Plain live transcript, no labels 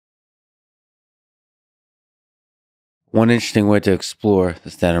One interesting way to explore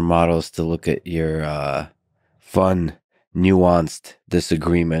the standard model is to look at your fun, nuanced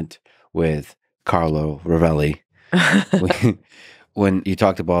disagreement with Carlo Rovelli. When when you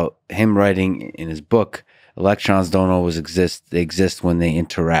talked about him writing in his book, electrons don't always exist. They exist when they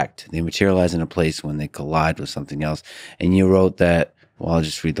interact. They materialize in a place when they collide with something else. And you wrote that, well, I'll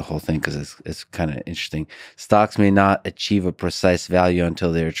just read the whole thing because it's kind of interesting. Stocks may not achieve a precise value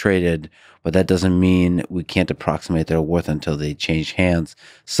until they're traded, but that doesn't mean we can't approximate their worth until they change hands.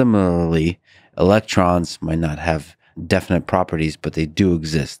 Similarly, electrons might not have definite properties, but they do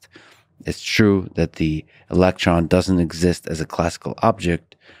exist. It's true that the electron doesn't exist as a classical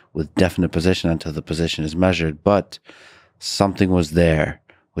object with definite position until the position is measured, but something was there,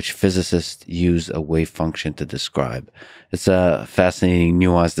 which physicists use a wave function to describe. It's a fascinating,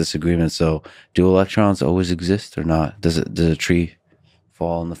 nuanced disagreement. So, do electrons always exist or not? Does a tree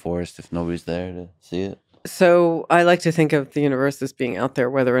fall in the forest if nobody's there to see it? So I like to think of the universe as being out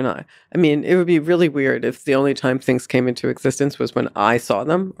there, whether or not. I mean, it would be really weird if the only time things came into existence was when I saw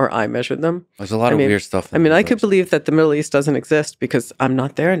them or I measured them. There's a lot of weird stuff. I mean, I could believe that the Middle East doesn't exist because I'm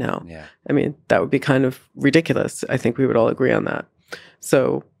not there now. Yeah. I mean, that would be kind of ridiculous. I think we would all agree on that.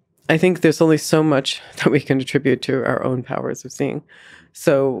 So I think there's only so much that we can attribute to our own powers of seeing.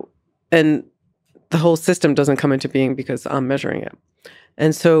 So, and the whole system doesn't come into being because I'm measuring it.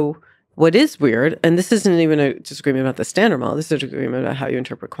 And so what is weird, and this isn't even a disagreement about the standard model, this is a disagreement about how you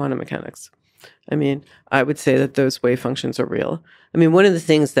interpret quantum mechanics. I mean, I would say that those wave functions are real. I mean, one of the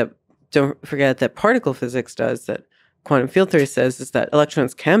things that, don't forget, that particle physics does, that quantum field theory says, is that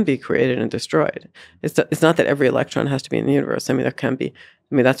electrons can be created and destroyed. It's not that every electron has to be in the universe. I mean, there can be,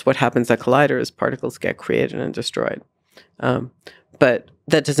 I mean, that's what happens at colliders. Particles get created and destroyed. But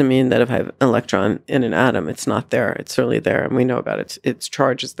that doesn't mean that if I have an electron in an atom, it's not there. It's certainly there, and we know about it. Its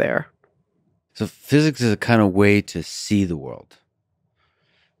charge is there. So physics is a kind of way to see the world.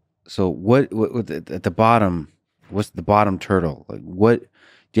 So what at the bottom, what's the bottom turtle? Like, what,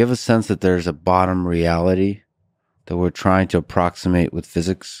 do you have a sense that there's a bottom reality that we're trying to approximate with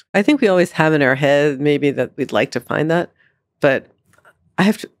physics? I think we always have in our head maybe that we'd like to find that, but I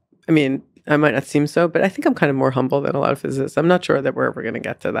have to, I mean, I might not seem so, but I think I'm kind of more humble than a lot of physicists. I'm not sure that we're ever going to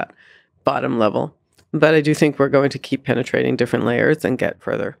get to that bottom level, but I do think we're going to keep penetrating different layers and get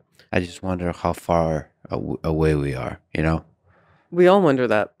further. I just wonder how far away we are, you know? We all wonder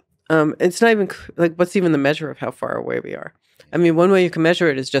that. It's not even, like, what's even the measure of how far away we are? I mean, one way you can measure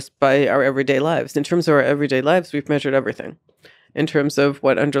it is just by our everyday lives. In terms of our everyday lives, we've measured everything. In terms of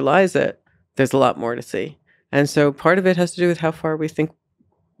what underlies it, there's a lot more to see. And so part of it has to do with how far we think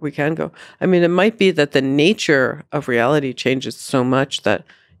we can go. I mean, it might be that the nature of reality changes so much that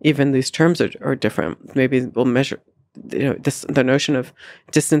even these terms are different. Maybe we'll measure, you know, the notion of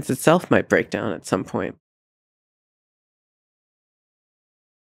distance itself might break down at some point.